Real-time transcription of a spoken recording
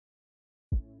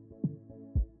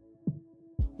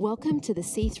Welcome to the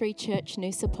C3 Church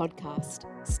Noosa podcast.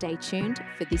 Stay tuned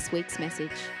for this week's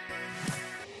message.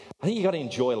 I think you've got to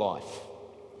enjoy life.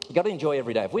 You've got to enjoy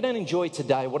every day. If we don't enjoy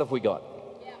today, what have we got?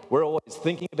 We're always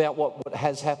thinking about what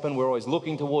has happened. We're always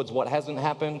looking towards what hasn't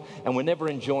happened. And we're never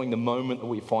enjoying the moment that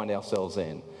we find ourselves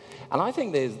in. And I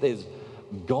think there's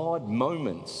God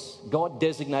moments, God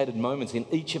designated moments in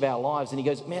each of our lives. And he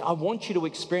goes, man, I want you to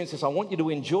experience this. I want you to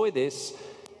enjoy this.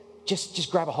 Just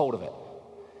grab a hold of it.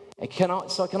 And can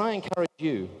I encourage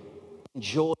you,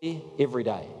 enjoy every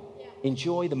day.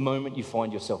 Enjoy the moment you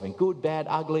find yourself in. Good, bad,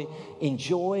 ugly.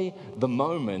 Enjoy the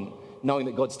moment knowing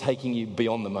that God's taking you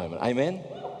beyond the moment. Amen?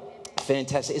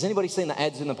 Fantastic. Has anybody seen the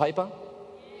ads in the paper?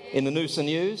 In the Noosa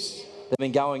News? They've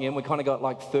been going in. We kind of got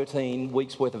like 13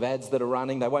 weeks worth of ads that are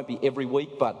running. They won't be every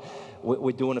week, but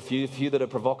we're doing a few that are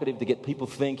provocative to get people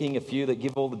thinking, a few that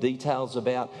give all the details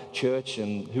about church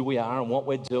and who we are and what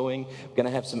we're doing. We're going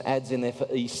to have some ads in there for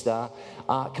Easter.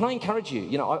 Can I encourage you?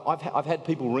 You know, I've had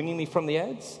people ringing me from the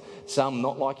ads, some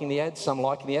not liking the ads, some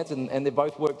liking the ads, and they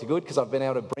both worked good because I've been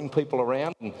able to bring people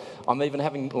around. And I'm even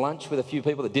having lunch with a few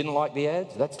people that didn't like the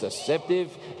ads. That's deceptive.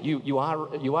 You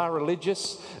are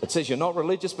religious. It says you're not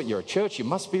religious, but you're a church. You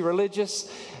must be religious.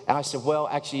 And I said, well,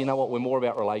 actually, you know what? We're more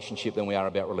about relationship than we are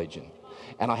about religion.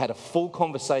 And I had a full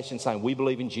conversation saying, we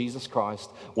believe in Jesus Christ.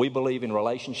 We believe in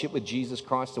relationship with Jesus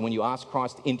Christ. And when you ask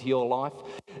Christ into your life,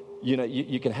 you know,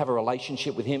 you can have a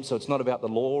relationship with him. So it's not about the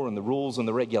law and the rules and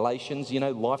the regulations. You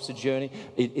know, life's a journey.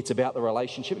 It's about the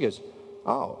relationship. He goes,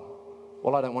 oh,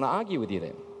 well, I don't want to argue with you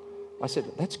then. I said,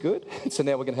 that's good. So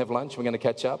now we're going to have lunch. We're going to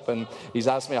catch up. And he's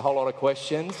asked me a whole lot of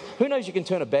questions. Who knows you can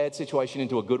turn a bad situation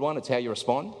into a good one? It's how you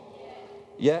respond.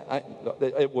 Yeah,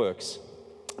 it works.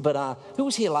 But who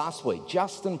was here last week?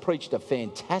 Justin preached a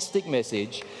fantastic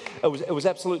message. It was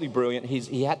absolutely brilliant.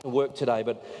 He had to work today,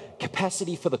 but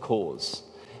capacity for the cause.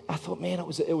 I thought, man,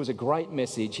 it was a great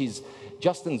message.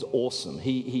 Justin's awesome.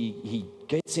 He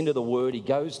gets into the Word, he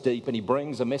goes deep, and he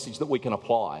brings a message that we can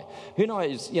apply. Who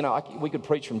knows, you know, we could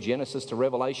preach from Genesis to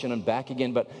Revelation and back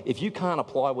again, but if you can't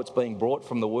apply what's being brought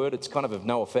from the Word, it's kind of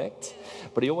no effect.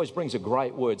 But he always brings a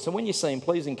great word. So when you see him,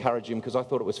 please encourage him, because I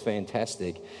thought it was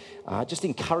fantastic. Just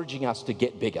encouraging us to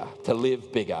get bigger, to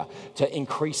live bigger, to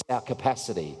increase our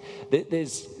capacity.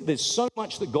 There's so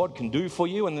much that God can do for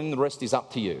you, and then the rest is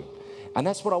up to you. And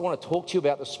that's what I want to talk to you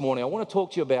about this morning. I want to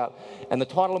talk to you about, and the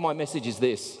title of my message is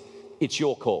this: it's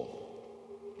your call.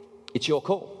 It's your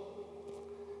call.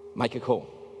 Make a call.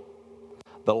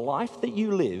 The life that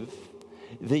you live,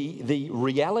 the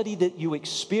reality that you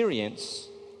experience,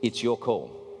 it's your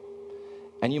call.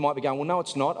 And you might be going, well, no,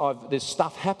 it's not. This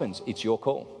stuff happens. It's your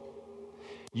call.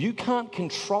 You can't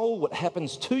control what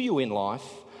happens to you in life,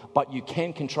 but you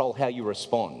can control how you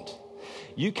respond.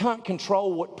 You can't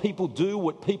control what people do,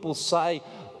 what people say,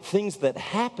 things that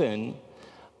happen,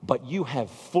 but you have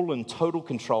full and total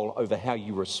control over how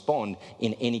you respond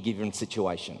in any given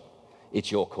situation.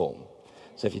 It's your call.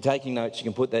 So if you're taking notes, you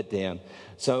can put that down.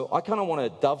 So I kind of want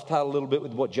to dovetail a little bit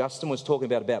with what Justin was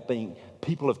talking about being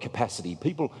people of capacity,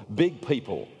 big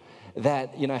people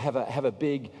that, you know, have a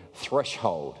big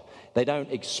threshold. They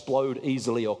don't explode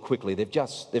easily or quickly.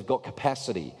 They've got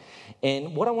capacity.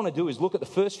 And what I want to do is look at the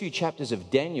first few chapters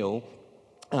of Daniel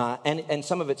and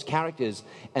some of its characters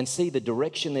and see the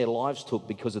direction their lives took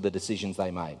because of the decisions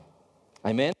they made.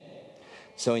 Amen?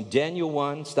 So in Daniel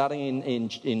 1, starting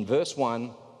in verse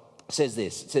 1, says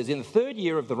this. It says, in the third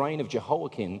year of the reign of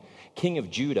Jehoiakim, king of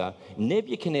Judah,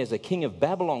 Nebuchadnezzar, king of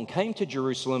Babylon, came to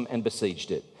Jerusalem and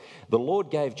besieged it. The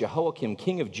Lord gave Jehoiakim,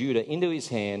 king of Judah, into his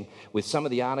hand with some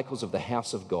of the articles of the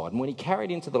house of God. And when he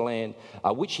carried into the land,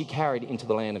 which he carried into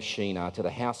the land of Shinar, to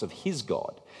the house of his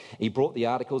God, he brought the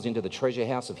articles into the treasure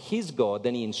house of his God.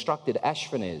 Then he instructed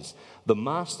Ashpenaz, the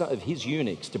master of his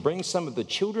eunuchs, to bring some of the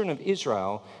children of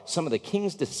Israel, some of the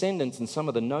king's descendants, and some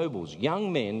of the nobles,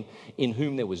 young men in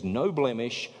whom there was no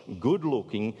blemish,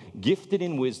 good-looking, gifted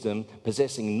in wisdom,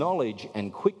 possessing knowledge,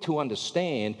 and quick to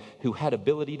understand, who had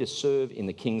ability to serve in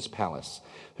the king's palace,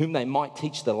 whom they might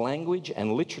teach the language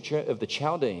and literature of the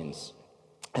Chaldeans.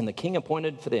 And the king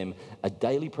appointed for them a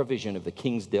daily provision of the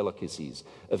king's delicacies,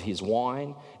 of his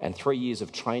wine, and 3 years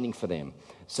of training for them,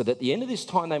 so that at the end of this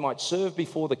time they might serve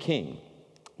before the king.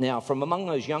 Now, from among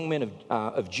those young men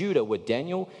of Judah were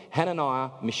Daniel,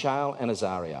 Hananiah, Mishael, and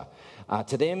Azariah.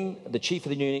 To them, the chief of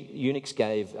the eunuchs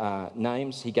gave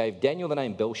names. He gave Daniel the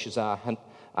name Belshazzar,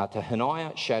 to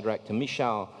Hananiah, Shadrach, to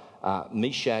Mishael,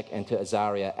 Meshach, and to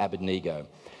Azariah, Abednego.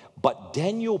 But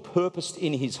Daniel purposed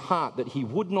in his heart that he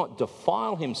would not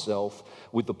defile himself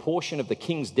with the portion of the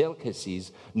king's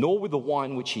delicacies, nor with the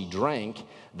wine which he drank.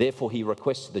 Therefore he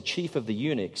requested the chief of the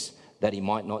eunuchs that he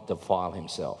might not defile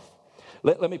himself.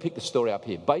 Let me pick the story up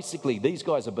here. Basically, these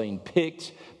guys are being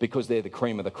picked because they're the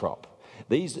cream of the crop.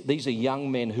 These are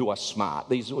young men who are smart.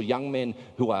 These are young men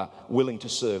who are willing to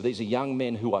serve. These are young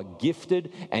men who are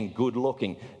gifted and good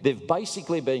looking. They've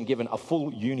basically been given a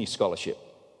full uni scholarship.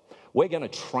 We're going to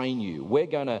train you. We're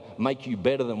going to make you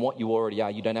better than what you already are.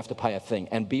 You don't have to pay a thing.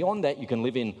 And beyond that, you can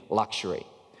live in luxury.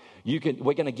 We're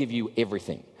going to give you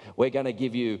everything. We're going to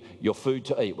give you your food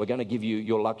to eat. We're going to give you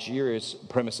your luxurious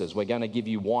premises. We're going to give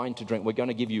you wine to drink. We're going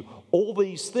to give you all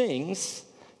these things.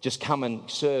 Just come and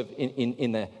serve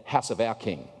in the house of our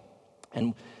king.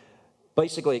 And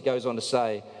basically it goes on to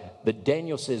say that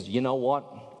Daniel says, you know what?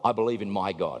 I believe in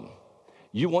my God.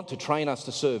 You want to train us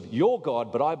to serve your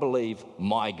God, but I believe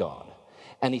my God.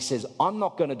 And he says, I'm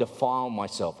not going to defile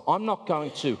myself. I'm not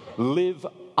going to live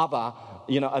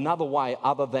another way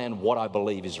other than what I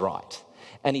believe is right.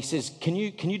 And he says, can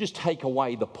you just take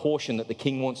away the portion that the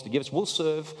king wants to give us? We'll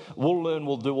serve, we'll learn,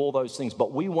 we'll do all those things,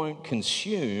 but we won't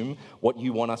consume what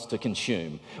you want us to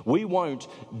consume. We won't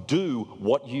do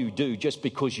what you do just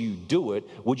because you do it.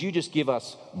 Would you just give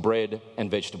us bread and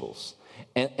vegetables?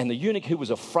 And the eunuch who was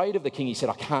afraid of the king, he said,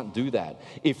 I can't do that.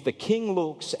 If the king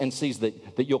looks and sees that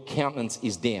your countenance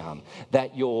is down,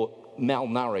 that you're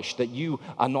malnourished, that you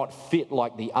are not fit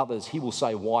like the others, he will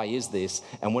say, why is this?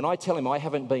 And when I tell him I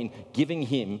haven't been giving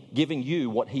you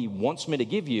what he wants me to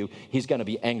give you, he's going to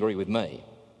be angry with me.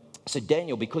 So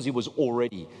Daniel, because he was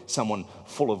already someone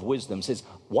full of wisdom, says,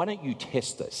 why don't you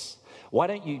test this? Why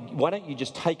don't you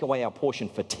just take away our portion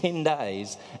for 10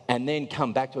 days and then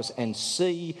come back to us and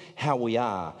see how we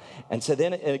are? And so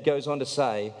then it goes on to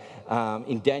say,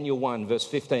 in Daniel 1, verse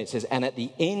 15, it says, and at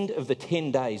the end of the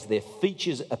 10 days, their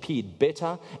features appeared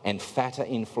better and fatter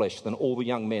in flesh than all the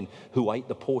young men who ate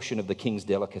the portion of the king's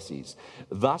delicacies.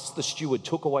 Thus the steward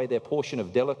took away their portion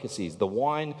of delicacies, the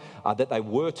wine that they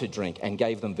were to drink, and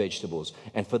gave them vegetables.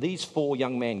 And for these 4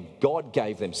 young men, God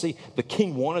gave them. See, the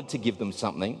king wanted to give them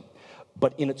something,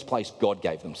 but in its place, God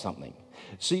gave them something.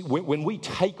 See, when we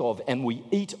take of and we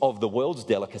eat of the world's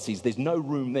delicacies, there's no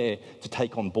room there to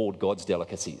take on board God's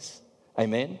delicacies.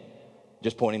 Amen?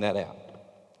 Just pointing that out.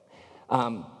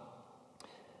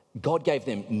 God gave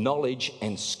them knowledge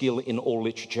and skill in all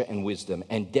literature and wisdom,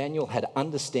 and Daniel had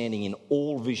understanding in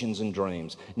all visions and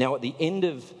dreams. Now, at the end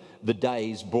of the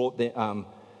days,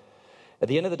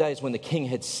 when the king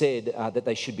had said that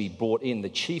they should be brought in, the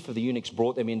chief of the eunuchs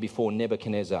brought them in before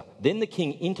Nebuchadnezzar. Then the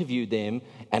king interviewed them,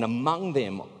 and among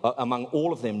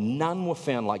all of them, none were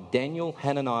found like Daniel,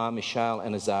 Hananiah, Mishael,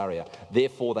 and Azariah.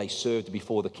 Therefore they served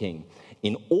before the king.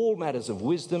 In all matters of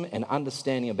wisdom and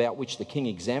understanding about which the king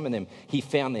examined them, he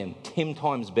found them 10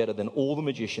 times better than all the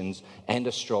magicians and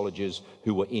astrologers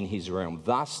who were in his realm.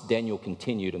 Thus Daniel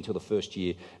continued until the first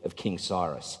year of King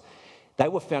Cyrus. They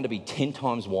were found to be 10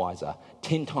 times wiser,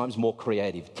 10 times more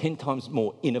creative, 10 times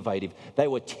more innovative. They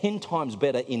were 10 times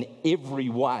better in every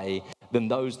way than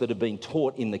those that had been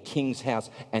taught in the king's house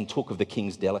and took of the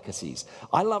king's delicacies.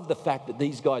 I love the fact that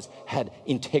these guys had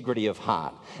integrity of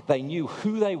heart. They knew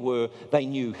who they were, they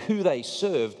knew who they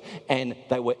served, and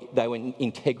they were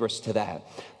integrous to that.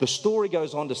 The story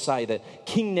goes on to say that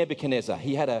King Nebuchadnezzar,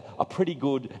 he had a pretty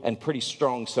good and pretty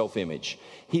strong self-image.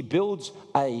 He builds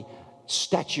a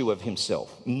statue of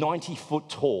himself, 90 foot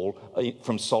tall,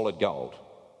 from solid gold.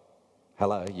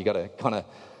 Hello, you got to kind of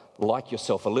like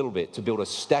yourself a little bit to build a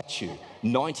statue,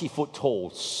 90 foot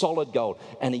tall, solid gold.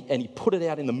 And he put it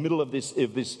out in the middle of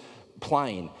this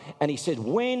plain. And he said,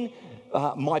 when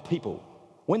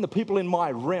the people in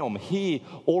my realm hear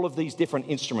all of these different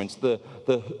instruments,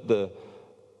 the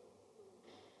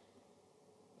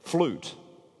flute,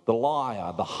 the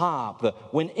lyre, the harp,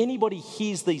 when anybody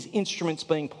hears these instruments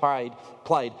being played,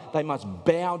 they must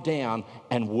bow down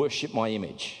and worship my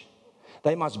image.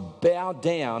 They must bow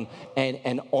down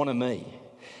and honor me.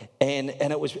 And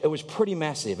it was pretty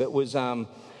massive. It was a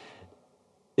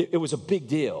big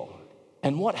deal.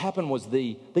 And what happened was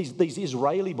these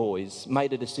Israeli boys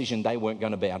made a decision they weren't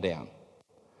going to bow down.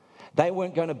 They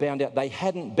weren't going to bow down. They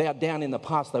hadn't bowed down in the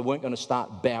past. They weren't going to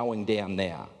start bowing down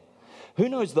now. Who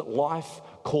knows that life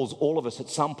calls all of us at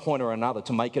some point or another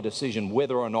to make a decision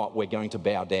whether or not we're going to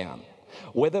bow down,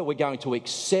 whether we're going to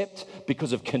accept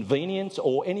because of convenience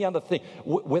or any other thing,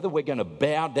 whether we're going to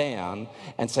bow down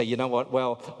and say, you know what,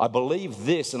 well, I believe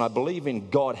this and I believe in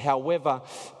God. However,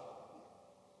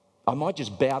 I might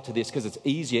just bow to this because it's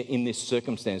easier in this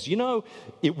circumstance. You know,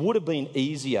 it would have been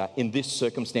easier in this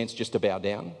circumstance just to bow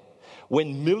down.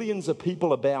 When millions of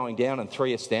people are bowing down and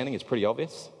 3 are standing, it's pretty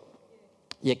obvious.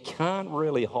 You can't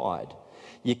really hide.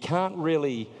 You can't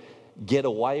really get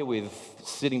away with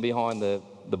sitting behind the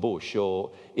bush, or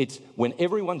it's when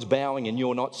everyone's bowing and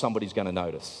you're not, somebody's going to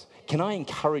notice. Can I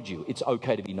encourage you? It's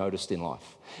okay to be noticed in life.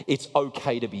 It's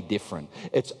okay to be different.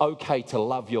 It's okay to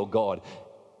love your God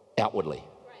outwardly.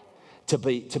 To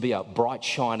be a bright,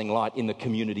 shining light in the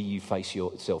community you face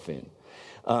yourself in.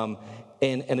 And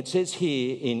it says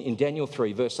here in Daniel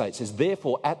 3, verse 8, it says,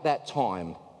 therefore, at that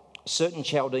time, certain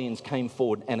Chaldeans came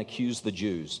forward and accused the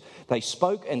Jews. They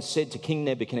spoke and said to King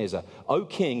Nebuchadnezzar, O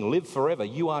king, live forever,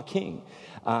 you are king.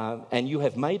 And you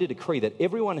have made a decree that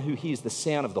everyone who hears the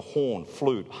sound of the horn,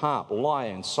 flute, harp, lyre,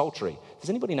 and psaltery.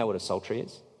 Does anybody know what a psaltery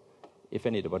is? If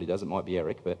anybody does, it might be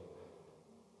Eric, but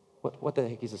what the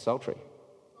heck is a psaltery?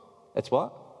 It's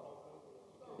what?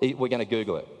 We're going to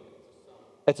Google it.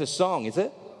 It's a song, is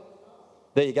it?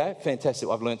 There you go. Fantastic.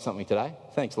 I've learned something today.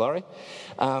 Thanks, Laurie.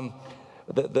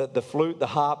 The flute, the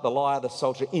harp, the lyre, the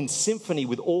psaltery, in symphony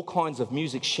with all kinds of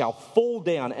music shall fall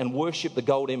down and worship the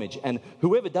gold image. And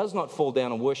whoever does not fall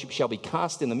down and worship shall be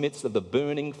cast in the midst of the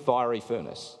burning fiery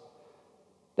furnace.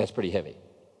 That's pretty heavy.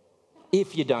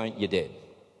 If you don't, you're dead.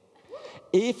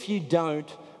 If you don't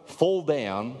fall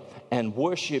down and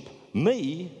worship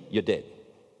me, you're dead.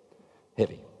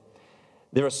 Heavy.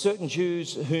 There are certain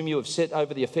Jews whom you have set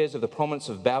over the affairs of the province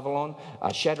of Babylon,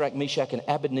 Shadrach, Meshach, and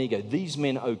Abednego. These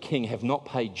men, O king, have not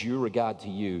paid due regard to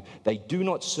you. They do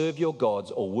not serve your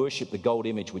gods or worship the gold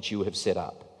image which you have set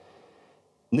up.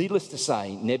 Needless to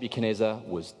say, Nebuchadnezzar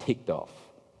was ticked off.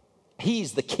 He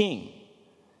is the king.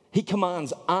 He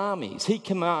commands armies. He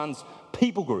commands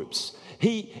people groups.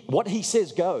 What he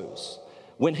says goes.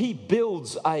 When he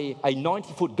builds a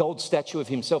 90-foot gold statue of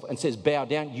himself and says, bow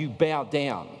down, you bow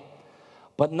down.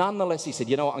 But nonetheless, he said,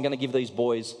 you know what, I'm going to give these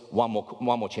boys one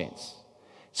more chance.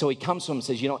 So he comes to them and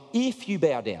says, you know, if you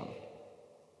bow down,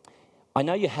 I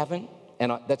know you haven't,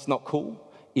 and that's not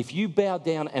cool. If you bow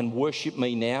down and worship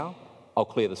me now, I'll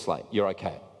clear the slate. You're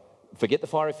okay. Forget the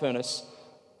fiery furnace.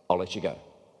 I'll let you go.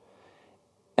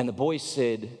 And the boys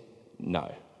said,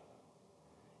 no.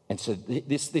 And so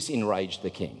this enraged the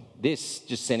king. This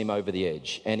just sent him over the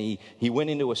edge. And he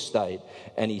went into a state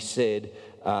and he said,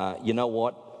 you know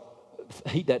what?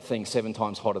 Heat that thing 7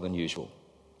 times hotter than usual.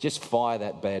 Just fire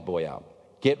that bad boy up.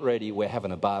 Get ready. We're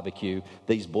having a barbecue.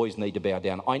 These boys need to bow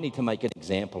down. I need to make an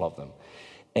example of them.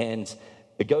 And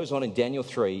it goes on in Daniel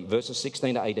 3, verses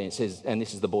 16 to 18. It says, and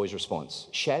this is the boys' response.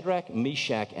 Shadrach,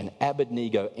 Meshach, and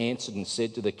Abednego answered and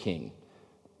said to the king,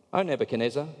 O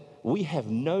Nebuchadnezzar, we have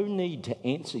no need to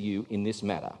answer you in this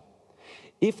matter.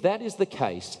 If that is the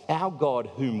case, our God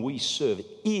whom we serve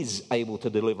is able to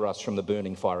deliver us from the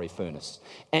burning fiery furnace,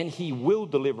 and he will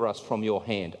deliver us from your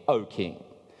hand, O king.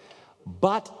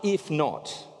 But if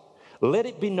not, let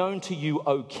it be known to you,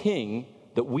 O king,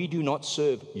 that we do not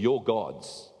serve your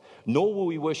gods, nor will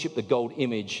we worship the gold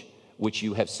image which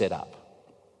you have set up.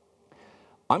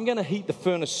 I'm going to heat the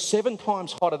furnace 7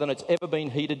 times hotter than it's ever been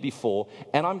heated before,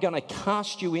 and I'm going to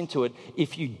cast you into it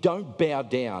if you don't bow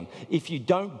down, if you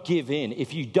don't give in,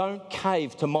 if you don't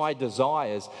cave to my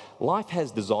desires. Life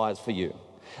has desires for you.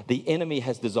 The enemy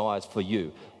has desires for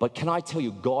you. But can I tell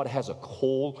you, God has a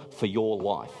call for your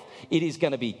life. It is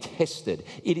going to be tested.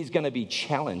 It is going to be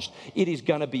challenged. It is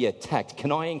going to be attacked.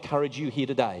 Can I encourage you here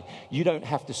today? You don't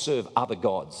have to serve other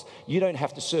gods. You don't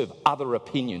have to serve other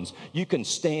opinions. You can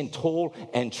stand tall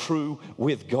and true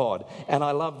with God. And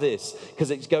I love this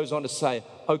because it goes on to say,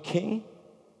 O king,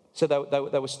 so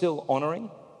they were still honoring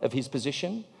of his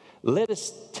position. Let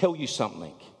us tell you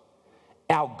something.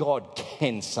 Our God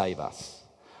can save us.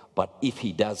 But if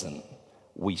he doesn't,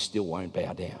 we still won't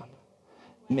bow down.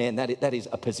 Man, that is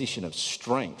a position of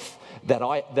strength that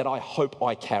I hope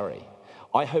I carry.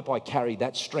 I hope I carry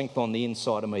that strength on the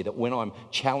inside of me, that when I'm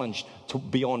challenged to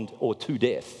beyond or to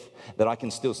death, that I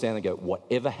can still stand and go,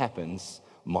 whatever happens,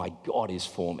 my God is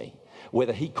for me.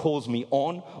 Whether he calls me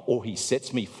on or he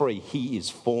sets me free, he is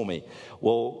for me.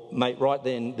 Well, mate, right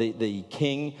then the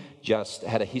king just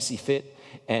had a hissy fit.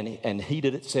 And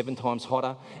heated it 7 times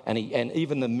hotter, and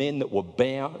even the men that were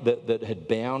bound, that had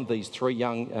bound these 3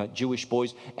 young Jewish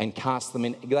boys and cast them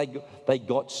in, they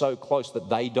got so close that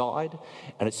they died.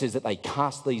 And it says that they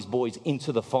cast these boys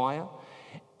into the fire,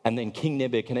 and then King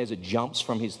Nebuchadnezzar jumps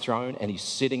from his throne, and he's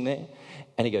sitting there,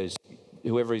 and he goes,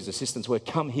 whoever his assistants were,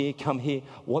 come here.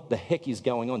 What the heck is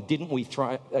going on? Didn't we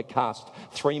cast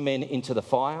 3 men into the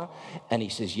fire? And he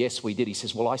says, yes, we did. He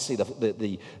says, well, I see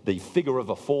the figure of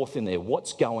a 4th in there.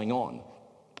 What's going on?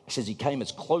 He says he came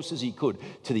as close as he could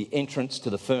to the entrance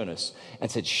to the furnace and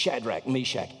said, Shadrach,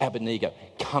 Meshach, Abednego,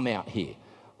 come out here.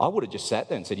 I would have just sat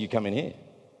there and said, you come in here.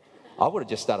 I would have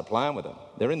just started playing with them.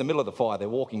 They're in the middle of the fire. They're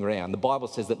walking around. The Bible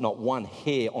says that not one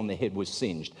hair on their head was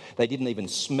singed. They didn't even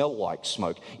smell like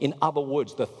smoke. In other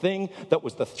words, the thing that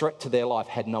was the threat to their life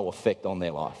had no effect on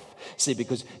their life. See,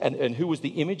 because, and who was the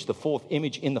image? The fourth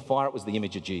image in the fire, it was the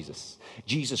image of Jesus.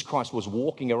 Jesus Christ was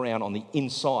walking around on the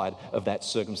inside of that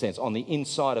circumstance, on the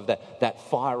inside of that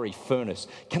fiery furnace.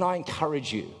 Can I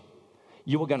encourage you?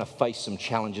 You are going to face some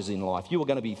challenges in life. You are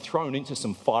going to be thrown into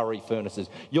some fiery furnaces.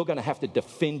 You're going to have to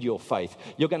defend your faith.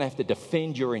 You're going to have to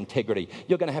defend your integrity.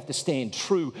 You're going to have to stand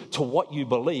true to what you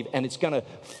believe, and it's going to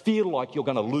feel like you're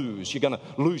going to lose. You're going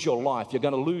to lose your life. You're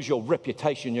going to lose your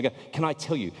reputation. Can I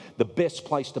tell you, the best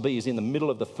place to be is in the middle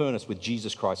of the furnace with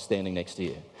Jesus Christ standing next to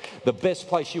you. The best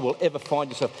place you will ever find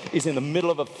yourself is in the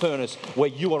middle of a furnace where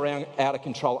you are out of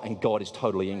control and God is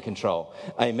totally in control.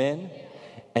 Amen?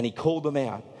 And he called them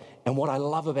out. And what I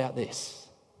love about this,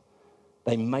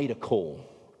 they made a call.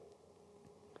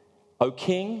 O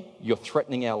King, you're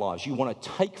threatening our lives. You want to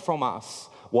take from us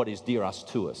what is dear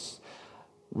to us.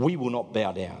 We will not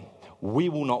bow down. We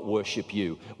will not worship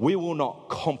you. We will not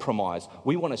compromise.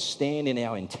 We want to stand in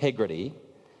our integrity,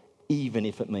 even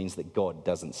if it means that God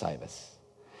doesn't save us.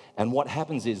 And what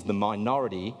happens is the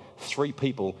minority, 3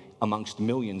 people amongst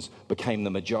millions, became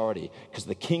the majority. Because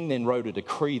the king then wrote a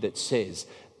decree that says,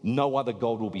 no other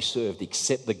God will be served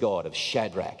except the God of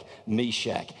Shadrach,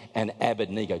 Meshach, and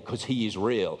Abednego, because he is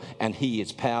real and he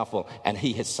is powerful and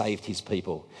he has saved his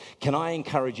people. Can I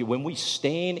encourage you, when we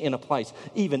stand in a place,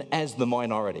 even as the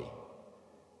minority,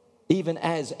 even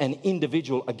as an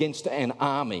individual against an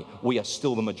army, we are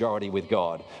still the majority with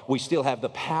God. We still have the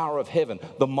power of heaven,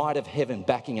 the might of heaven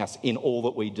backing us in all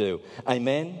that we do.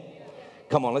 Amen?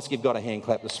 Come on, let's give God a hand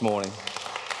clap this morning.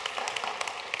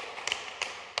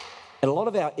 And a lot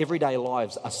of our everyday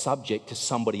lives are subject to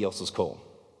somebody else's call.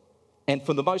 And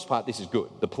for the most part, this is good.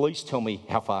 The police tell me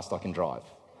how fast I can drive.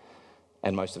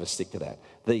 And most of us stick to that.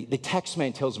 The tax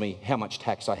man tells me how much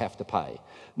tax I have to pay.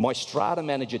 My strata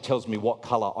manager tells me what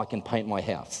colour I can paint my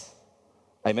house.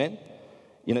 Amen?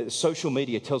 You know, the social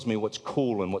media tells me what's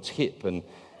cool and what's hip. And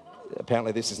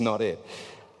apparently this is not it.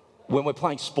 When we're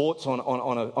playing sports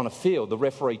on a field, the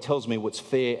referee tells me what's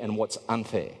fair and what's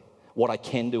unfair. What I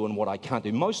can do and what I can't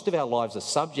do. Most of our lives are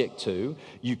subject to,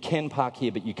 you can park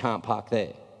here, but you can't park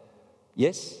there.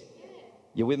 Yes?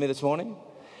 You with me this morning?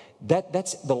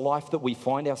 That's the life that we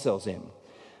find ourselves in.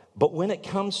 But when it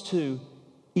comes to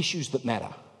issues that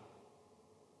matter,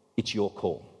 it's your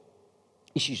call.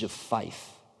 Issues of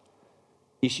faith,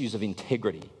 issues of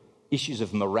integrity, issues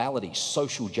of morality,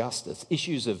 social justice,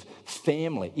 issues of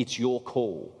family, it's your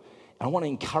call. I want to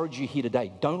encourage you here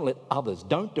today,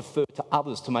 don't defer to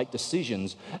others to make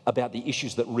decisions about the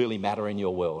issues that really matter in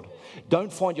your world.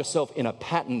 Don't find yourself in a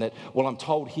pattern that, well, I'm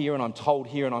told here and I'm told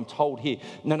here and I'm told here.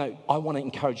 No, I want to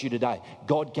encourage you today.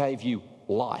 God gave you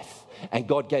life and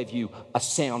God gave you a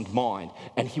sound mind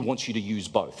and he wants you to use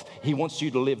both. He wants you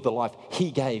to live the life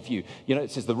he gave you. You know,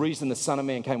 it says the reason the Son of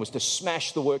Man came was to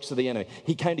smash the works of the enemy.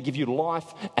 He came to give you life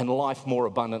and life more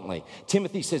abundantly.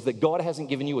 Timothy says that God hasn't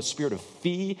given you a spirit of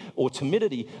fear or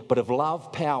timidity, but of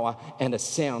love, power, and a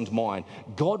sound mind.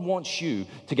 God wants you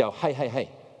to go, hey,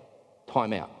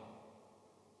 time out.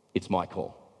 It's my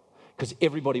call. Because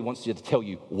everybody wants you to tell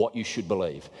you what you should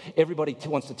believe. Everybody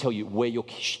wants to tell you where your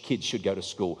kids should go to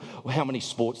school, or how many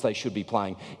sports they should be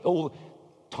playing.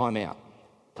 Time out.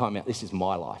 This is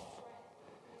my life.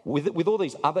 With all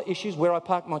these other issues, where I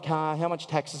park my car, how much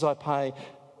taxes I pay,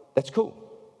 that's cool.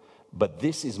 But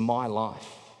this is my life.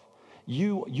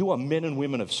 You are men and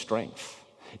women of strength.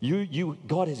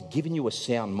 God has given you a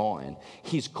sound mind.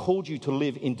 He's called you to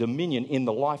live in dominion in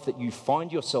the life that you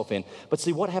find yourself in. But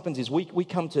see, what happens is we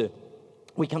come to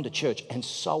church, and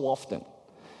so often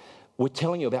we're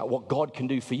telling you about what God can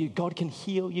do for you. God can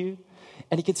heal you,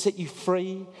 and he can set you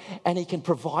free, and he can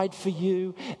provide for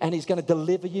you, and he's going to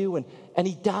deliver you, and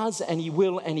he does, and he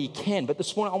will, and he can. But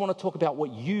this morning I want to talk about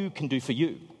what you can do for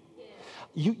you.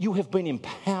 You have been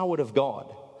empowered of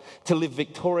God to live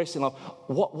victorious in life.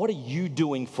 What are you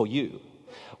doing for you?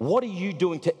 What are you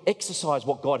doing to exercise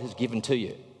what God has given to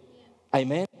you?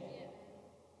 Amen?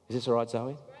 Is this all right,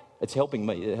 Zoe? It's helping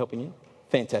me. Is it helping you?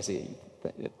 Fantastic.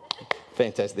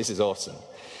 This is awesome.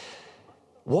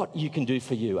 What you can do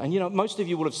for you. And, you know, most of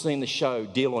you will have seen the show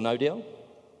Deal or No Deal.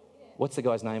 What's the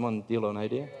guy's name on Deal or No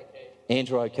Deal?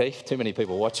 Andrew O'Keefe. Too many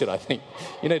people watch it, I think.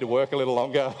 You need to work a little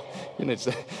longer.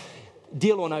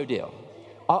 Deal or No Deal.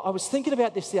 I was thinking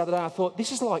about this the other day. I thought,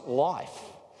 this is like life.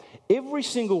 Every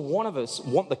single one of us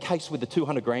want the case with the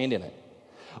 200 grand in it.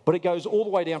 But it goes all the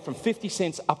way down from 50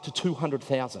 cents up to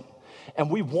 200,000. And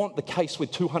we want the case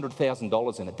with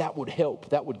 $200,000 in it. That would help.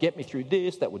 That would get me through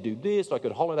this. That would do this. I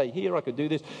could holiday here. I could do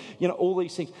this. All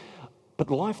these things. But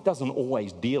life doesn't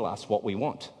always deal us what we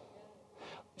want.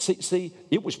 See,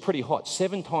 it was pretty hot.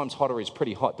 7 times hotter is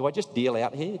pretty hot. Do I just deal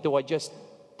out here? Do I just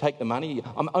take the money?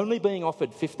 I'm only being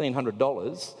offered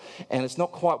 $1,500 and it's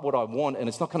not quite what I want and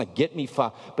it's not going to get me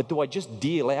far. But do I just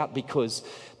deal out because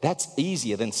that's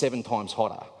easier than 7 times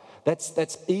hotter?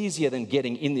 That's easier than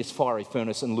getting in this fiery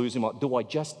furnace and losing my... Do I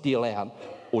just deal out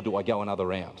or do I go another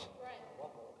round?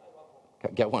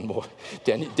 Go one more.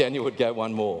 Daniel would go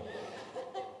one more.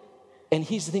 And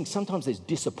here's the thing, sometimes there's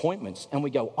disappointments and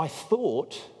we go, I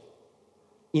thought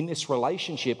in this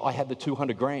relationship I had the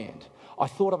 200 grand. I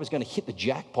thought I was going to hit the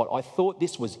jackpot. I thought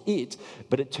this was it,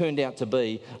 but it turned out to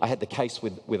be I had the case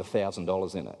with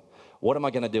 $1,000 in it. What am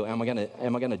I going to do? Am I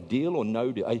going to deal or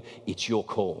no deal? It's your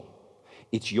call.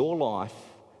 It's your life,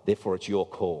 therefore it's your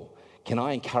call. Can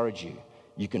I encourage you?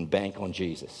 You can bank on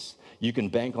Jesus. You can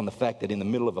bank on the fact that in the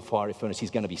middle of a fiery furnace,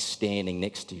 he's going to be standing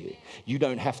next to you. You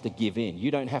don't have to give in. You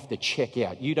don't have to check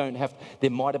out. There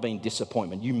might have been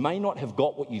disappointment. You may not have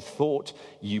got what you thought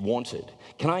you wanted.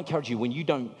 Can I encourage you, when you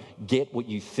don't get what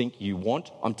you think you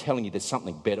want, I'm telling you there's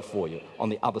something better for you on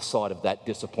the other side of that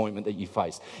disappointment that you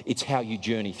face. It's how you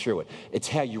journey through it. It's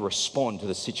how you respond to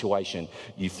the situation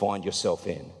you find yourself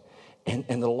in.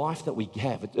 And the life that we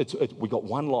have, we've got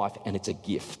one life and it's a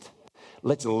gift.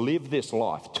 Let's live this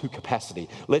life to capacity.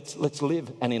 Let's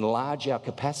live and enlarge our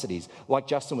capacities, like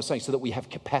Justin was saying, so that we have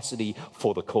capacity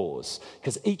for the cause.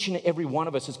 Because each and every one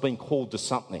of us has been called to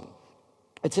something.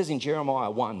 It says in Jeremiah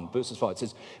 1, verses 5, it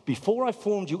says, before I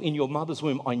formed you in your mother's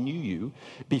womb, I knew you.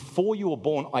 Before you were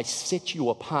born, I set you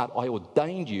apart. I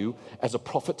ordained you as a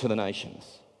prophet to the nations.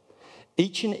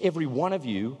 Each and every one of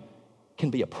you can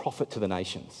be a prophet to the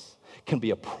nations. Can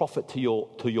be a prophet to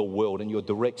your world and your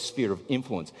direct sphere of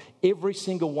influence. Every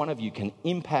single one of you can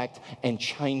impact and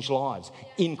change lives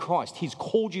in Christ. He's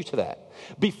called you to that.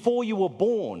 Before you were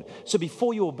born. So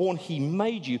before you were born, he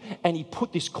made you and he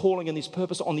put this calling and this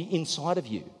purpose on the inside of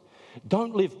you.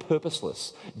 Don't live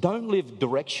purposeless. Don't live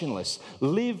directionless.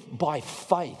 Live by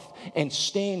faith and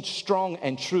stand strong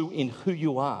and true in who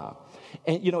you are.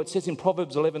 And, it says in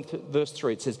Proverbs 11, verse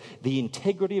 3, it says, the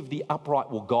integrity of the upright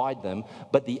will guide them,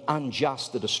 but the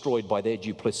unjust are destroyed by their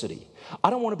duplicity. I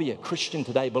don't want to be a Christian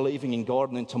today believing in God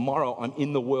and then tomorrow I'm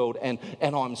in the world and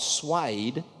I'm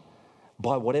swayed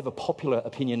by whatever popular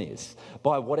opinion is,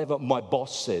 by whatever my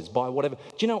boss says, by whatever.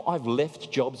 Do you know I've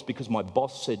left jobs because my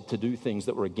boss said to do things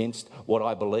that were against what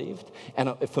I believed?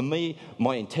 And for me,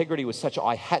 my integrity was such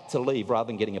I had to leave rather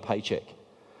than getting a paycheck.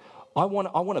 I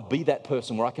want to be that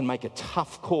person where I can make a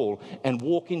tough call and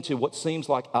walk into what seems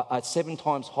like a 7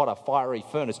 times hotter fiery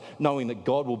furnace, knowing that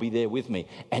God will be there with me.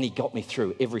 And he got me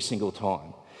through every single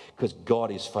time because God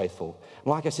is faithful.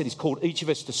 Like I said, he's called each of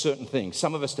us to certain things.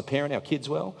 Some of us to parent our kids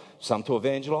well, some to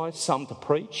evangelize, some to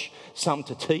preach, some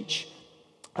to teach,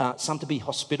 some to be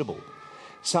hospitable,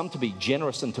 some to be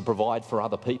generous and to provide for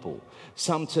other people,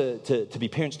 some to be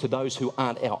parents to those who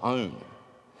aren't our own.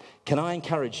 Can I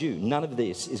encourage you, none of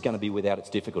this is going to be without its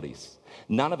difficulties.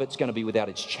 None of it's going to be without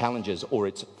its challenges or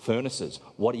its furnaces.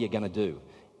 What are you going to do?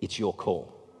 It's your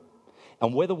call.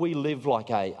 And whether we live like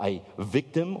a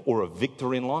victim or a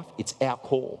victor in life, it's our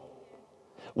call.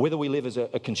 Whether we live as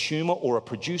a consumer or a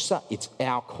producer, it's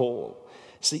our call.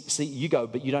 See, you go,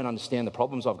 but you don't understand the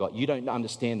problems I've got. You don't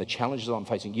understand the challenges I'm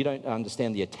facing. You don't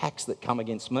understand the attacks that come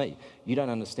against me. You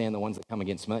don't understand the ones that come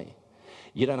against me.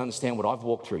 You don't understand what I've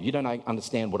walked through. You don't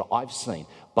understand what I've seen.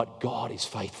 But God is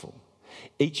faithful.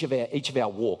 Each of our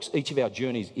walks, each of our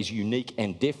journeys is unique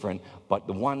and different, but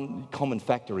the one common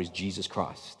factor is Jesus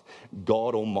Christ.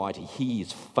 God Almighty. He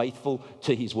is faithful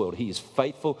to his world. He is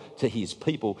faithful to his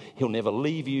people. He'll never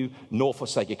leave you nor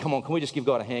forsake you. Come on, can we just give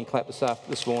God a hand clap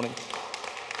this morning?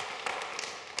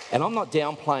 And I'm not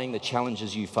downplaying the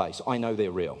challenges you face. I know they're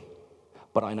real,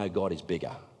 but I know God is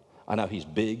bigger. I know he's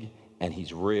big and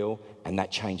he's real, and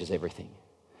that changes everything.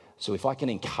 So if I can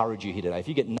encourage you here today, if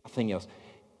you get nothing else,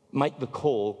 make the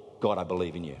call, God, I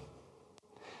believe in you.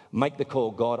 Make the call,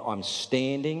 God, I'm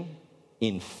standing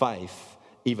in faith,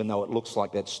 even though it looks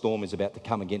like that storm is about to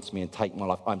come against me and take my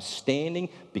life. I'm standing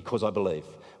because I believe.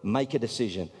 Make a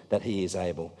decision that he is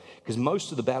able. Because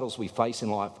most of the battles we face in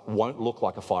life won't look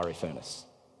like a fiery furnace.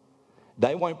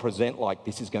 They won't present like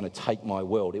this is going to take my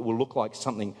world. It will look like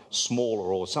something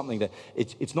smaller or something that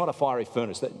it's not a fiery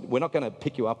furnace. That we're not going to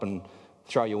pick you up and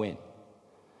throw you in.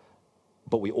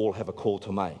 But we all have a call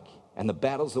to make. And the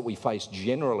battles that we face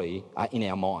generally are in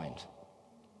our mind,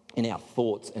 in our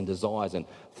thoughts and desires and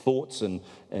thoughts and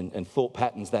thought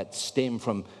patterns that stem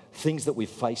from things that we've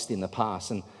faced in the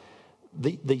past. And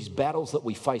these battles that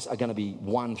we face are going to be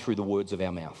won through the words of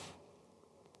our mouth.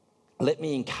 Let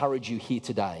me encourage you here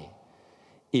today.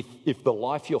 If the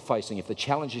life you're facing, if the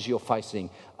challenges you're facing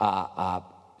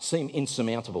seem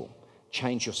insurmountable,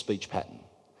 change your speech pattern.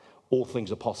 All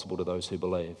things are possible to those who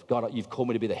believe. God, you've called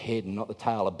me to be the head and not the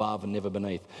tail, above and never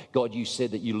beneath. God, you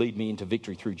said that you lead me into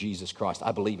victory through Jesus Christ.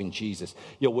 I believe in Jesus.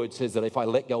 Your word says that if I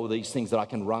let go of these things, that I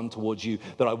can run towards you,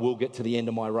 that I will get to the end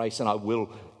of my race and I will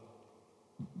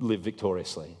live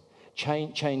victoriously.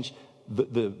 Change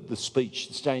the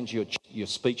speech, change your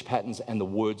speech patterns and the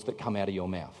words that come out of your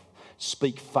mouth.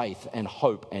 Speak faith and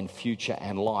hope and future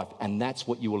and life, and that's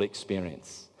what you will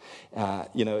experience.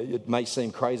 It may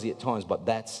seem crazy at times, but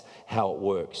that's how it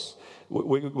works.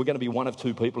 We're going to be one of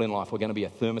two people in life. We're going to be a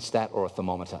thermostat or a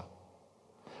thermometer.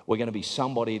 We're going to be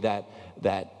somebody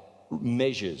that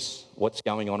measures what's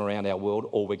going on around our world,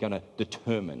 or we're going to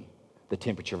determine the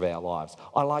temperature of our lives.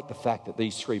 I like the fact that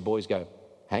these three boys go,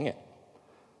 hang it.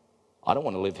 I don't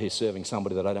want to live here serving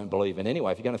somebody that I don't believe in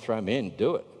anyway. If you're going to throw me in,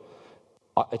 do it.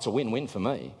 It's a win-win for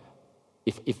me.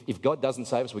 If God doesn't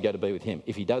save us, we go to be with him.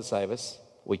 If he does save us,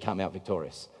 we come out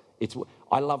victorious.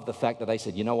 I love the fact that they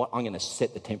said, you know what, I'm going to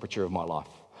set the temperature of my life.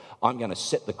 I'm going to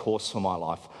set the course for my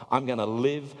life. I'm going to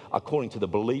live according to the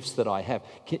beliefs that I have.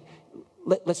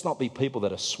 Let's not be people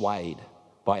that are swayed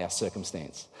by our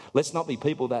circumstance. Let's not be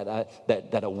people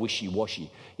that are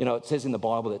wishy-washy. It says in the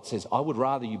Bible that says, I would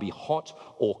rather you be hot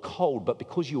or cold, but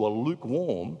because you are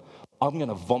lukewarm, I'm going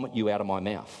to vomit you out of my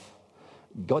mouth.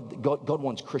 God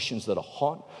wants Christians that are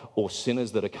hot or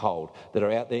sinners that are cold, that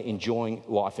are out there enjoying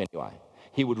life anyway.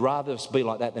 He would rather us be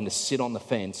like that than to sit on the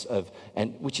fence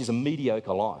which is a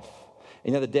mediocre life.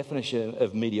 The definition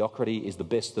of mediocrity is the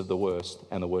best of the worst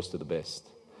and the worst of the best.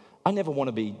 I never want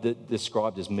to be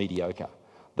described as mediocre.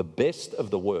 The best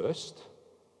of the worst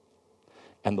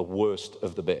and the worst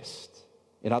of the best.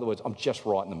 In other words, I'm just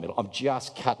right in the middle. I'm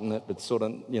just cutting it. It sort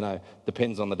of,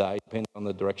 depends on the day, depends on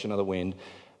the direction of the wind.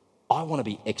 I want to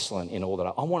be excellent in all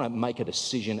that. I want to make a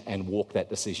decision and walk that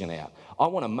decision out. I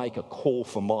want to make a call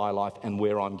for my life and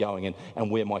where I'm going and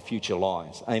where my future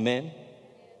lies. Amen?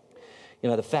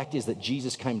 The fact is that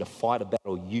Jesus came to fight a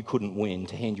battle you couldn't win,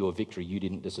 to hand you a victory you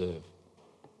didn't deserve.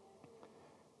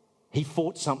 He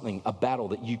fought a battle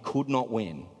that you could not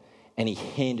win, and he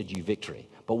handed you victory.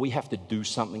 But we have to do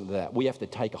something to that. We have to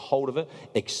take a hold of it,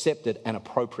 accept it, and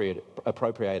appropriate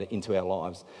it into our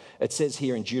lives. It says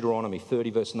here in Deuteronomy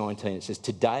 30, verse 19, it says,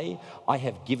 today I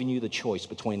have given you the choice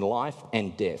between life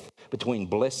and death, between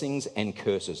blessings and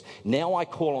curses. Now I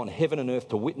call on heaven and earth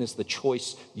to witness the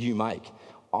choice you make.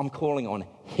 I'm calling on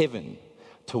heaven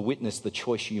to witness the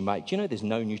choice you make. Do you know there's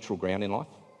no neutral ground in life?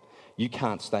 You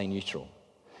can't stay neutral.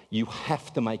 You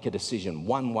have to make a decision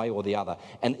one way or the other.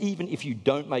 And even if you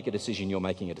don't make a decision, you're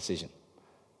making a decision.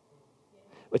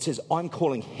 It says, I'm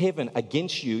calling heaven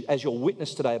against you as your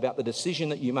witness today about the decision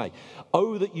that you make.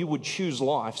 Oh, that you would choose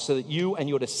life so that you and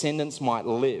your descendants might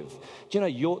live. Do you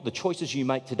know the choices you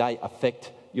make today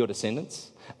affect your descendants,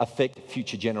 affect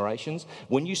future generations?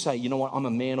 When you say, you know what, I'm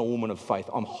a man or woman of faith,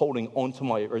 I'm holding on to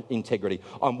my integrity,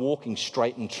 I'm walking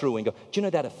straight and true, and go, do you know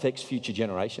that affects future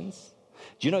generations?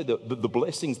 Do you know the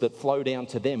blessings that flow down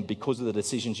to them because of the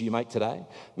decisions you make today?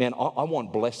 Man, I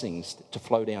want blessings to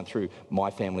flow down through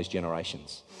my family's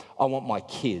generations. I want my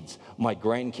kids, my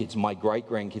grandkids, my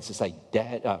great-grandkids to say,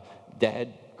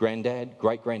 Dad, Granddad,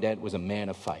 great-granddad was a man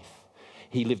of faith.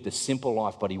 He lived a simple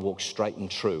life, but he walked straight and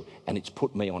true, and it's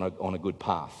put me on a good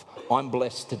path. I'm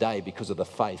blessed today because of the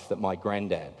faith that my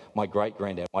granddad, my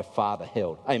great-granddad, my father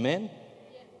held. Amen?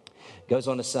 Goes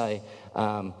on to say,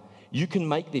 you can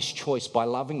make this choice by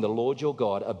loving the Lord your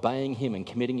God, obeying him and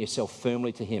committing yourself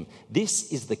firmly to him.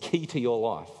 This is the key to your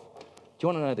life. Do you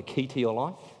want to know the key to your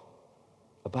life?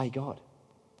 Obey God.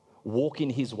 Walk in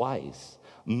his ways.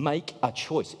 Make a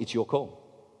choice. It's your call.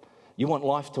 You want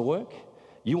life to work?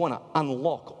 You want to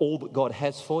unlock all that God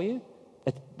has for you?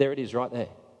 There it is right there.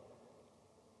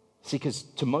 See, because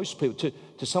to most people,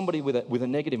 to somebody with a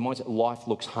negative mindset, life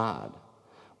looks hard.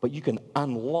 But you can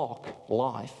unlock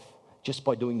life just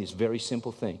by doing this very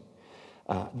simple thing.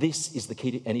 This is the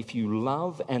key. And if you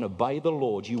love and obey the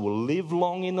Lord, you will live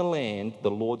long in the land the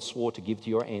Lord swore to give to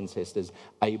your ancestors,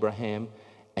 Abraham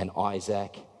and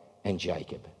Isaac and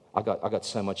Jacob. I got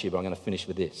so much here, but I'm going to finish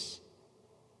with this.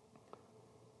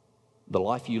 The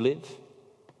life you live,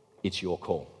 it's your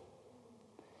call.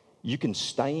 You can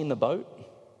stay in the boat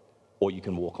or you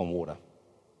can walk on water.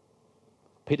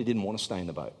 Peter didn't want to stay in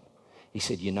the boat. He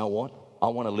said, you know what? I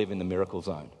want to live in the miracle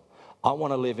zone. I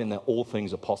want to live in the all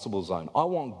things are possible zone. I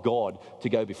want God to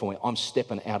go before me. I'm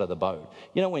stepping out of the boat.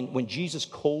 You know, when Jesus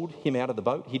called him out of the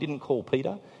boat, he didn't call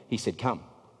Peter. He said, come.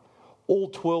 All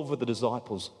 12 of the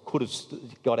disciples could have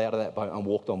got out of that boat and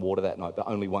walked on water that night, but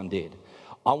only one did.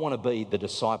 I want to be the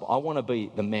disciple. I want to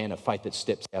be the man of faith that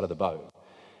steps out of the boat.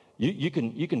 You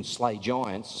can slay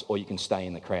giants or you can stay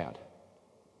in the crowd.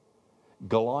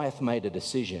 Goliath made a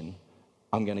decision.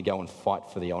 I'm going to go and fight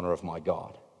for the honor of my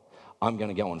God. I'm going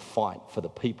to go and fight for the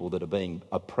people that are being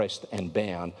oppressed and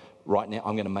bound. Right now,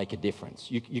 I'm going to make a difference.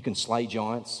 You can slay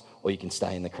giants or you can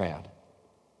stay in the crowd.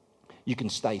 You can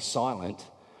stay silent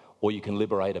or you can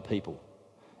liberate a people.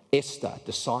 Esther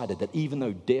decided that even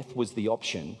though death was the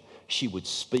option, she would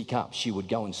speak up. She would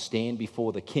go and stand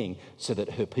before the king so that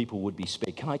her people would be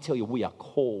spared. Can I tell you, we are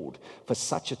called for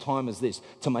such a time as this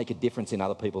to make a difference in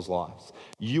other people's lives.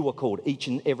 You are called, each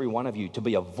and every one of you, to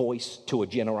be a voice to a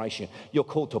generation. You're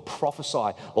called to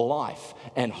prophesy life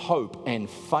and hope and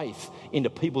faith into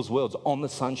people's worlds on the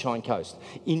Sunshine Coast,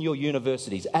 in your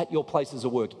universities, at your places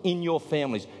of work, in your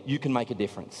families. You can make a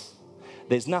difference.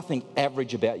 There's nothing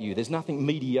average about you. There's nothing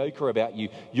mediocre about you.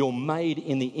 You're made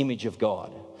in the image of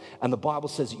God. And the Bible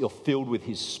says that you're filled with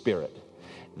his Spirit.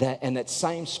 That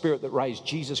same Spirit that raised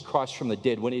Jesus Christ from the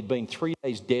dead when he'd been 3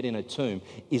 days dead in a tomb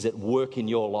is at work in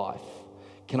your life.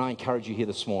 Can I encourage you here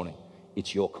this morning?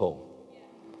 It's your call.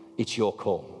 It's your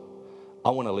call. I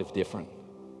want to live different.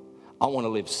 I want to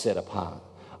live set apart.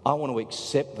 I want to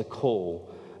accept the call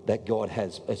that God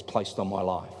has placed on my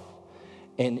life.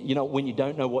 And, you know, when you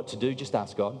don't know what to do, just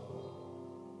ask God.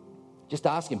 Just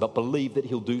ask him, but believe that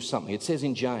he'll do something. It says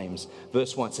in James,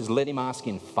 verse 1, it says, let him ask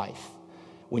in faith.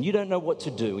 When you don't know what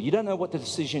to do, you don't know what the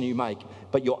decision you make,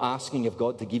 but you're asking of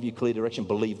God to give you clear direction,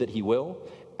 believe that he will,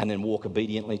 and then walk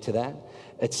obediently to that.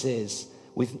 It says,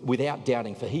 without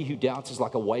doubting, for he who doubts is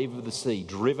like a wave of the sea,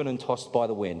 driven and tossed by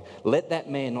the wind. Let that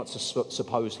man not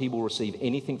suppose he will receive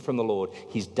anything from the Lord.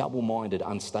 He's double-minded,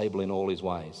 unstable in all his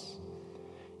ways.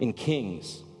 In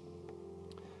Kings,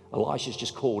 Elisha's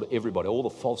just called everybody, all the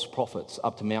false prophets,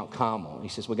 up to Mount Carmel. He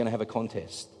says, we're going to have a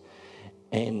contest.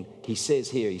 And he says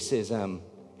here,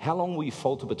 how long will you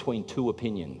falter between two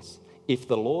opinions? If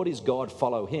the Lord is God,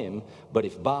 follow him. But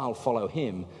if Baal, follow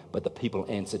him. But the people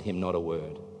answered him not a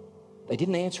word. They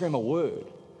didn't answer him a word.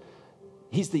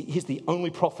 He's the only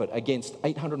prophet against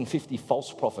 850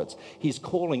 false prophets. He's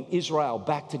calling Israel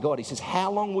back to God. He says,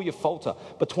 how long will you falter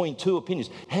between two opinions?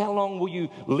 How long will you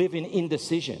live in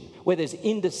indecision? Where there's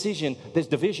indecision, there's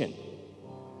division.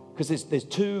 Because there's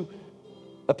two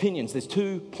opinions, there's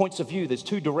 2 points of view, there's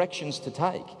 2 directions to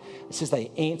take. It says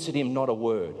they answered him not a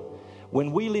word.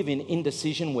 When we live in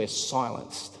indecision, we're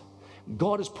silenced.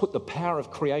 God has put the power of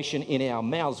creation in our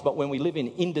mouths, but when we live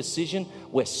in indecision,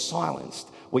 we're silenced.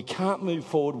 We can't move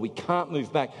forward. We can't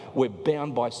move back. We're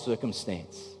bound by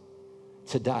circumstance.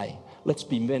 Today, let's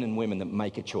be men and women that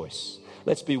make a choice.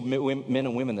 Let's be men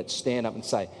and women that stand up and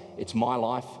say, it's my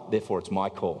life, therefore it's my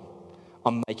call.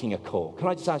 I'm making a call. Can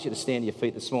I just ask you to stand to your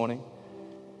feet this morning?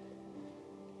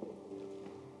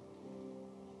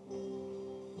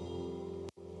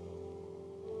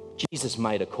 Jesus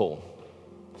made a call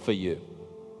for you.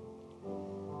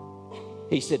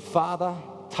 He said, Father,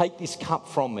 take this cup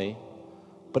from me,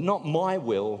 but not my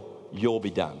will, your be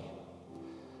done.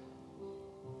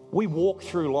 We walk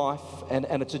through life and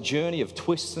it's a journey of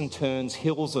twists and turns,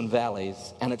 hills and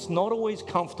valleys, and it's not always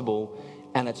comfortable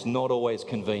and it's not always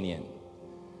convenient.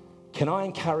 Can I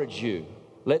encourage you,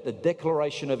 let the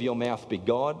declaration of your mouth be,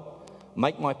 God,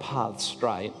 make my path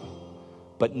straight,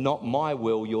 but not my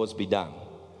will, yours be done.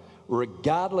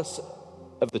 Regardless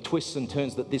of the twists and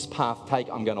turns that this path take,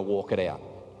 I'm going to walk it out.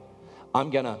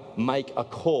 I'm going to make a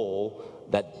call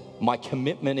that my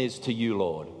commitment is to you,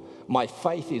 Lord. My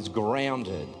faith is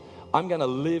grounded. I'm going to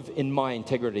live in my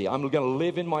integrity. I'm going to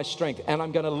live in my strength, and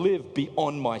I'm going to live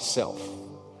beyond myself.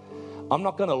 I'm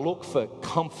not going to look for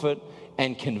comfort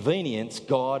and convenience.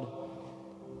 God,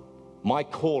 my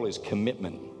call is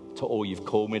commitment to all you've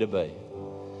called me to be.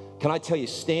 Can I tell you,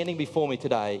 standing before me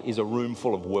today is a room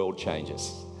full of world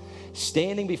changers.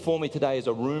 Standing before me today is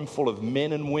a room full of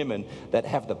men and women that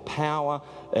have the power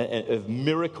of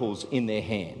miracles in their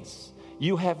hands.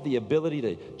 You have the ability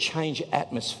to change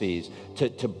atmospheres,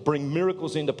 to bring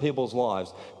miracles into people's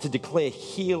lives, to declare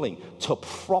healing, to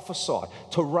prophesy,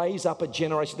 to raise up a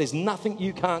generation. There's nothing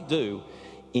you can't do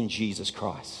in Jesus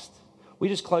Christ. Will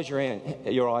you just close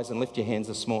your eyes and lift your hands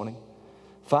this morning?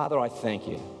 Father, I thank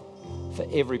you for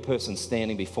every person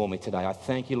standing before me today. I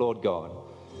thank you, Lord God,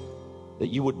 that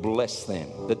you would bless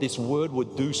them, that this word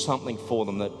would do something for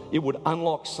them, that it would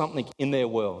unlock something in their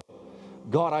world.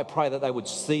 God, I pray that they would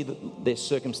see their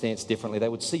circumstance differently. They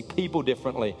would see people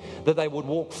differently, that they would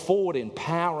walk forward in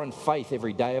power and faith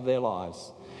every day of their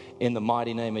lives in the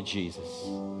mighty name of Jesus.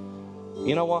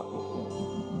 You know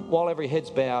what? while every head's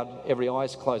bowed, every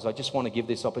eye's closed, I just want to give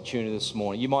this opportunity this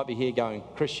morning. You might be here going,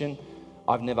 Christian,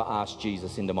 I've never asked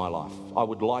Jesus into my life. I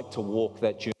would like to walk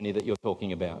that journey that you're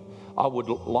talking about. I would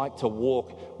like to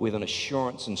walk with an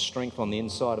assurance and strength on the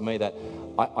inside of me that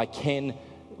I can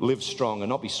live strong and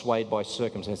not be swayed by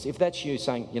circumstances. If that's you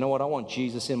saying, you know what, I want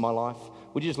Jesus in my life,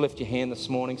 would you just lift your hand this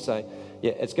morning? Say,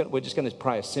 yeah, we're just going to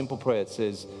pray a simple prayer that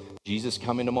says, Jesus,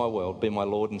 come into my world, be my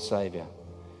Lord and Savior.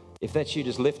 If that's you,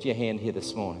 just lift your hand here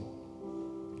this morning.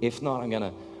 If not, I'm going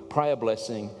to pray a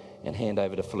blessing and hand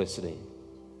over to Felicity.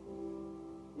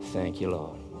 Thank you,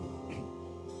 Lord.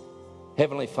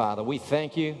 Heavenly Father, we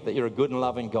thank you that you're a good and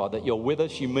loving God, that you're with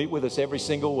us, you meet with us every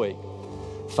single week.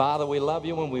 Father, we love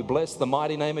you and we bless the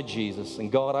mighty name of Jesus.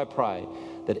 And God, I pray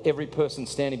that every person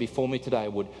standing before me today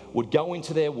would go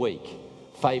into their week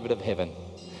favoured of heaven.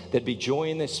 There'd be joy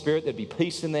in their spirit, there'd be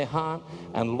peace in their heart,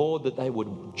 and Lord, that they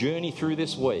would journey through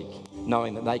this week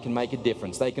knowing that they can make a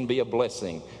difference, they can be a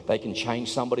blessing, they can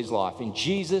change somebody's life. In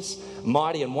Jesus'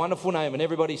 mighty and wonderful name. And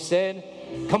everybody said,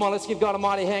 come on, let's give God a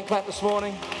mighty hand clap this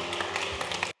morning.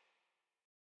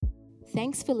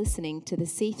 Thanks for listening to the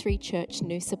C3 Church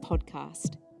Noosa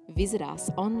podcast. Visit us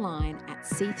online at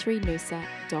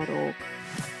c3noosa.org.